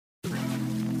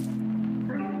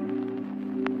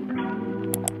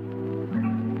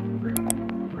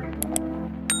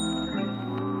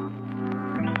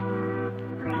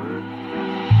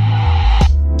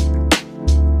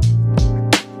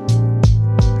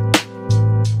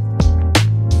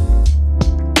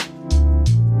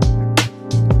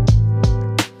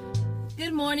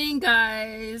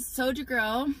Soldier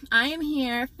Girl. I am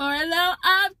here for a little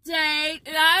update,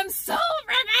 and I'm so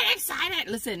freaking excited.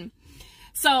 Listen,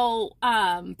 so,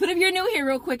 but if you're new here,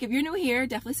 real quick, if you're new here,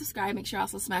 definitely subscribe. Make sure you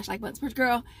also smash like button, Soldier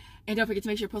Girl, and don't forget to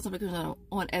make sure your post notifications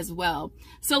on as well.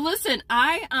 So, listen,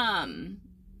 I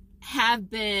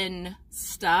have been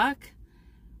stuck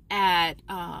at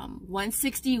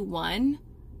 161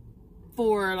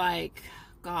 for like,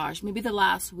 gosh, maybe the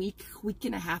last week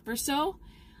and a half or so.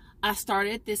 I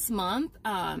started this month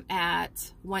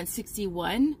at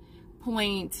 161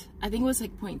 point, I think it was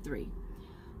like 0.3.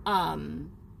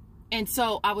 And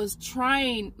so I was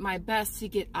trying my best to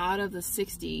get out of the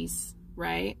 60s,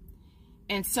 right?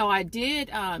 And so I did,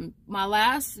 my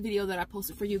last video that I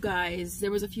posted for you guys,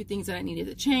 there was a few things that I needed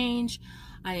to change.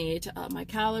 I needed to up my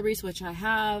calories, which I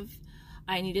have.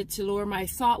 I needed to lower my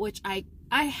salt, which I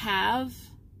have.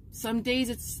 Some days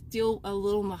it's still a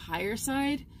little on the higher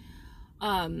side.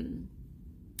 I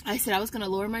said I was going to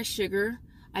lower my sugar.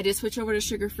 I did switch over to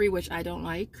sugar-free, which I don't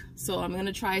like. So I'm going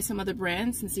to try some other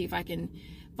brands and see if I can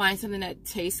find something that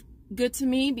tastes good to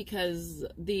me, because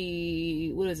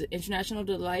the, what is it, International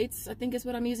Delights, I think is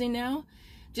what I'm using now.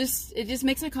 It just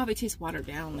makes my coffee taste watered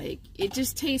down. Like, it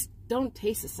just don't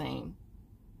taste the same.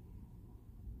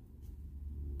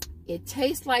 It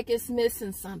tastes like it's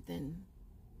missing something.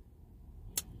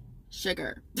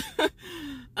 Sugar.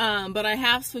 But I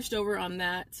have switched over on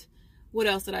that. What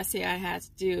else did I say I had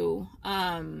to do?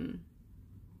 I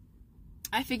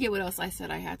forget what else I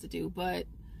said I had to do, but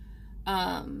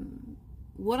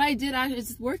what I did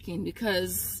is working,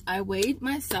 because I weighed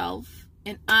myself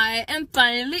and I am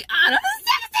finally out of the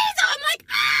 60s. So I'm like,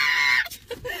 ah!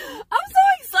 I'm so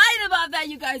excited about that,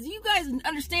 you guys. You guys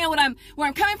understand where I'm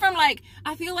coming from. Like,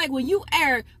 I feel like when you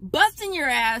are busting your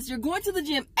ass, you're going to the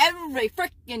gym every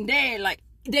freaking day, like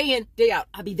day in, day out.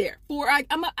 I'll be there. I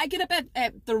get up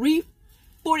at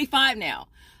 3:45 now.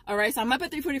 All right, so I'm up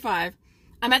at 3:45.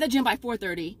 I'm at the gym by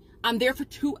 4:30. I'm there for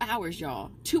 2 hours,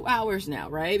 y'all. 2 hours now,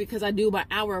 right? Because I do my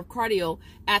hour of cardio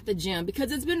at the gym,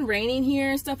 because it's been raining here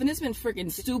and stuff, and it's been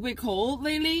freaking stupid cold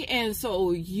lately. And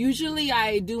so usually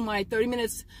I do my 30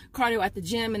 minutes cardio at the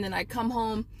gym, and then I come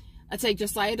home, I take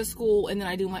Josiah to school, and then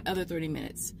I do my other 30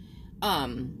 minutes.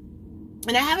 And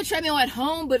I have a treadmill at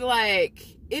home, but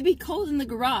like, it'd be cold in the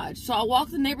garage. So I walk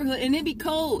the neighborhood and it'd be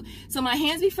cold. So my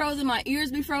hands be frozen, my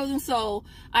ears be frozen. So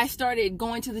I started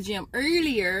going to the gym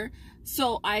earlier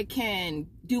so I can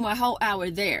do my whole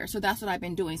hour there. So that's what I've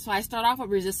been doing. So I start off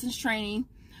with resistance training.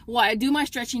 Well, I do my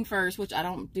stretching first, which I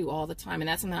don't do all the time, and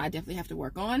that's something I definitely have to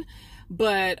work on.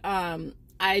 But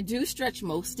I do stretch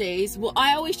most days. Well,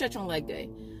 I always stretch on leg day.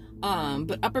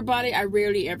 But upper body, I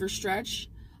rarely ever stretch.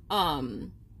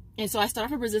 And so I start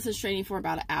off with resistance training for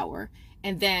about an hour.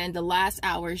 And then the last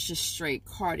hour is just straight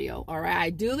cardio. All right.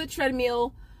 I do the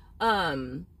treadmill.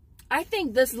 I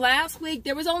think this last week,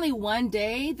 there was only one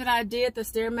day that I did the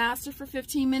Stairmaster for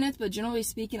 15 minutes. But generally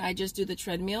speaking, I just do the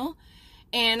treadmill.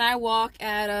 And I walk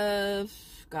at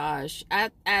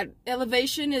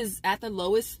elevation is at the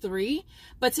lowest 3.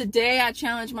 But today I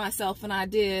challenged myself and I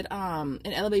did an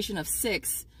elevation of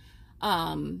 6.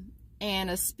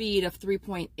 And a speed of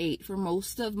 3.8 for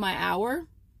most of my hour,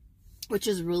 which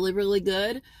is really, really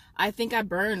good. I think I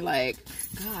burned like,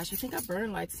 gosh, I think I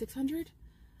burned like 600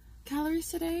 calories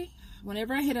today.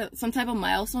 Whenever I hit some type of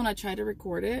milestone, I try to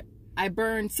record it. I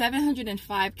burned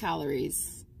 705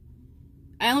 calories.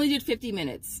 I only did 50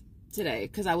 minutes today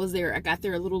because I got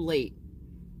there a little late.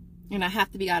 And I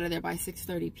have to be out of there by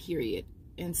 6:30, period.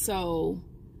 And so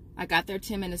I got there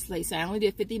 10 minutes late. So I only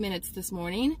did 50 minutes this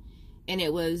morning. And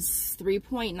it was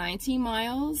 3.19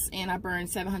 miles, and I burned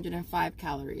 705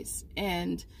 calories.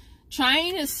 And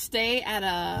trying to stay at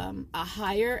a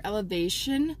higher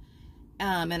elevation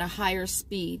and a higher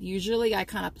speed. Usually I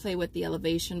kind of play with the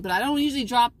elevation, but I don't usually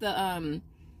drop the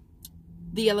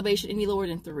elevation any lower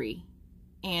than 3.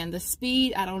 And the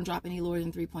speed, I don't drop any lower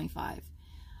than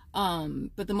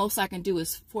 3.5. But the most I can do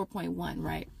is 4.1,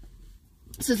 right?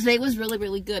 So today was really,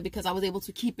 really good because I was able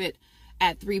to keep it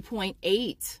at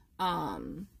 3.8.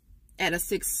 At a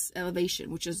 6 elevation,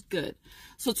 which is good.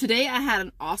 So today I had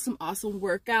an awesome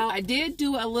workout. I did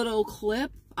do a little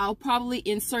clip. I'll probably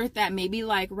insert that maybe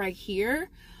like right here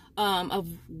of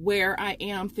where I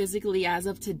am physically as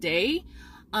of today.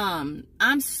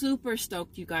 I'm super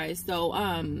stoked, you guys, though.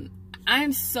 I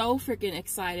am so freaking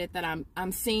excited that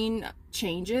I'm seeing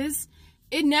changes.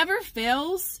 It never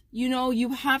fails. You know, you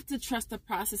have to trust the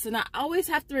process. And I always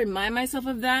have to remind myself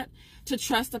of that, to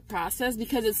trust the process,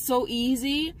 because it's so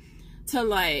easy to,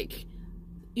 like,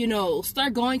 you know,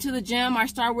 start going to the gym or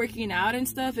start working out and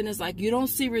stuff. And it's like, you don't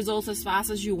see results as fast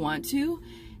as you want to.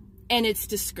 And it's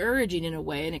discouraging in a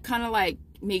way. And it kind of like,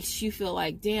 makes you feel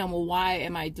like, damn, well, why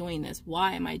am I doing this?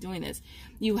 Why am I doing this?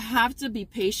 You have to be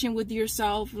patient with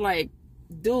yourself. Like,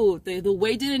 dude, the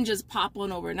weight didn't just pop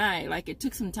on overnight. Like, it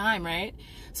took some time, right?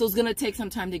 So it's gonna take some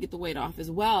time to get the weight off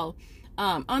as well.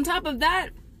 On top of that,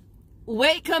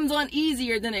 weight comes on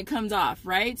easier than it comes off,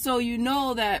 right? So you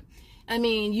know that, I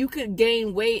mean, you could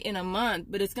gain weight in a month,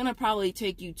 but it's gonna probably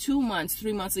take you 2 months,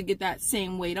 3 months to get that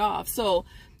same weight off. So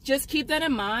just keep that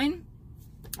in mind.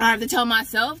 I have to tell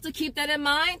myself to keep that in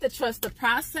mind, to trust the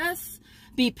process,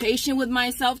 be patient with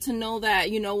myself, to know that,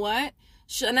 you know what,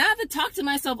 and I have to talk to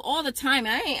myself all the time.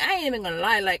 I ain't even gonna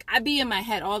lie. Like, I be in my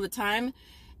head all the time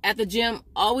at the gym,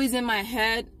 always in my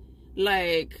head,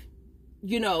 like,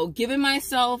 you know, giving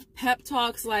myself pep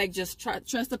talks, like, just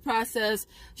trust the process,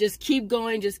 just keep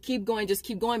going, just keep going, just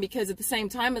keep going. Because at the same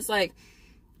time, it's like,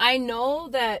 I know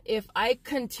that if I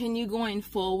continue going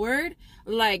forward,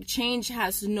 like, change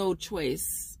has no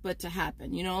choice but to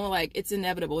happen, you know, like, it's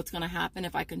inevitable. It's going to happen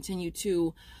if I continue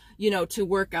to, you know, to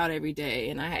work out every day,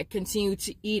 and I continue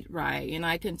to eat right, and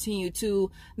I continue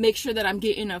to make sure that I'm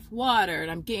getting enough water,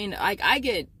 and I'm getting, like, I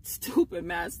get stupid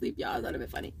mad sleep, y'all. It's not a bit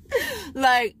funny.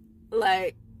 like,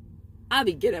 I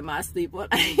be getting my sleep, but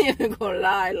I ain't even gonna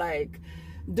lie. Like,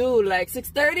 dude, like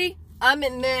 6:30, I'm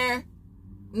in there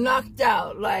knocked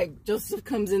out. Like, Joseph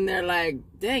comes in there like,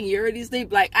 dang, you already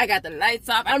sleep? Like, I got the lights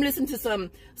off. I'm listening to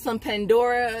some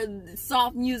Pandora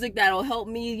soft music that'll help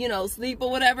me, you know, sleep or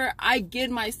whatever. I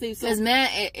get my sleep. So, man,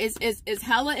 it's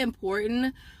hella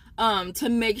important to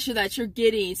make sure that you're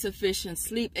getting sufficient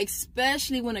sleep,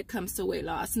 especially when it comes to weight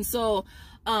loss. And so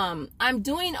I'm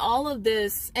doing all of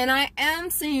this, and I am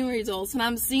seeing results, and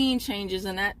I'm seeing changes,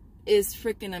 and that is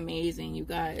freaking amazing, you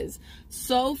guys.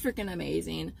 So freaking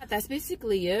amazing. That's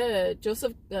basically it.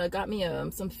 Joseph got me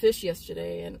some fish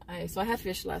yesterday, and I had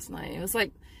fish last night. It was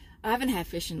like, I haven't had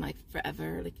fish in like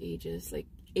forever, like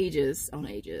ages on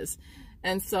ages.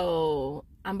 And so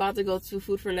I'm about to go to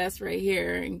Food for Less right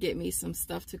here and get me some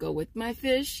stuff to go with my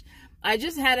fish. I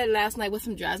just had it last night with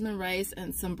some jasmine rice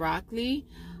and some broccoli.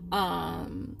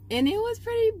 And it was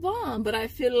pretty bomb, but I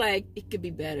feel like it could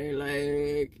be better.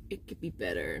 Like, it could be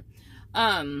better.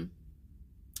 And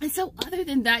so other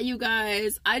than that, you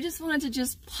guys, I just wanted to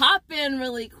just pop in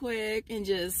really quick and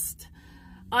just,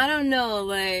 I don't know,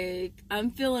 like,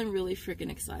 I'm feeling really freaking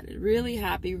excited, really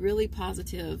happy, really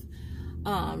positive,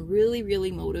 really,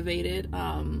 really motivated.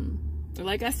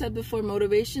 Like I said before,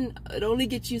 motivation, it only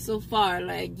gets you so far.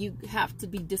 Like, you have to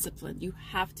be disciplined. You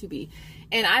have to be.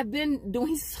 And I've been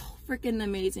doing so freaking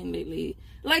amazing lately.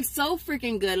 Like, so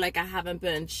freaking good. Like, I haven't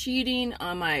been cheating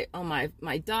on my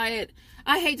diet.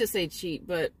 I hate to say cheat,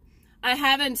 but I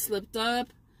haven't slipped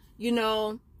up, you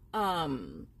know. I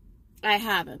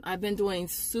haven't. I've been doing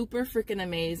super freaking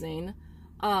amazing.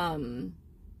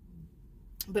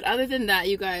 But other than that,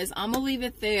 you guys, I'm gonna leave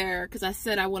it there, because I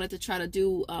said I wanted to try to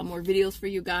do more videos for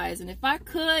you guys, and if I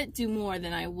could do more,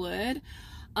 then I would.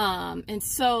 And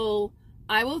so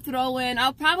I will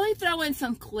I'll probably throw in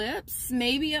some clips,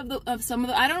 maybe of some of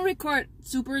the, I don't record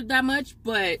super that much,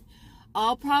 but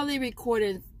I'll probably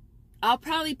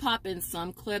pop in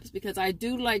some clips, because I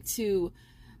do like to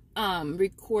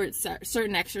record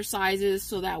certain exercises,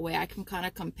 so that way I can kind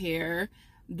of compare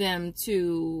them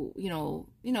to, you know,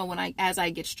 as I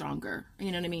get stronger,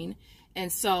 you know what I mean?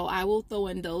 And so I will throw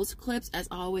in those clips. As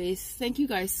always, thank you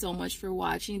guys so much for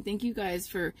watching. Thank you guys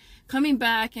for coming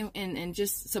back and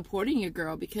just supporting your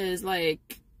girl, because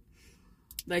like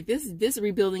this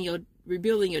rebuilding your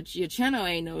channel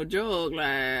ain't no joke.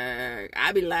 Like,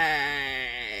 I be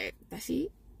like, that's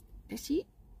it.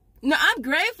 No, I'm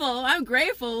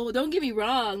grateful, don't get me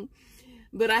wrong.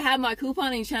 But I have my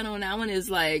couponing channel, and that one is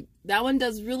like, that one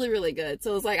does really, really good.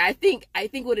 So it's like, I think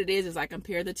what it is I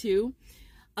compare the two.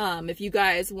 If you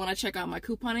guys want to check out my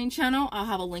couponing channel, I'll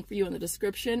have a link for you in the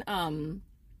description.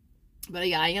 But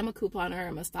yeah, I am a couponer,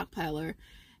 I'm a stockpiler,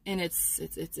 and it's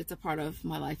a part of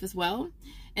my life as well.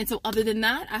 And so other than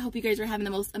that, I hope you guys are having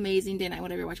the most amazing day, night,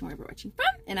 whatever you're watching from,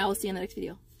 and I will see you in the next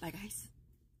video. Bye, guys.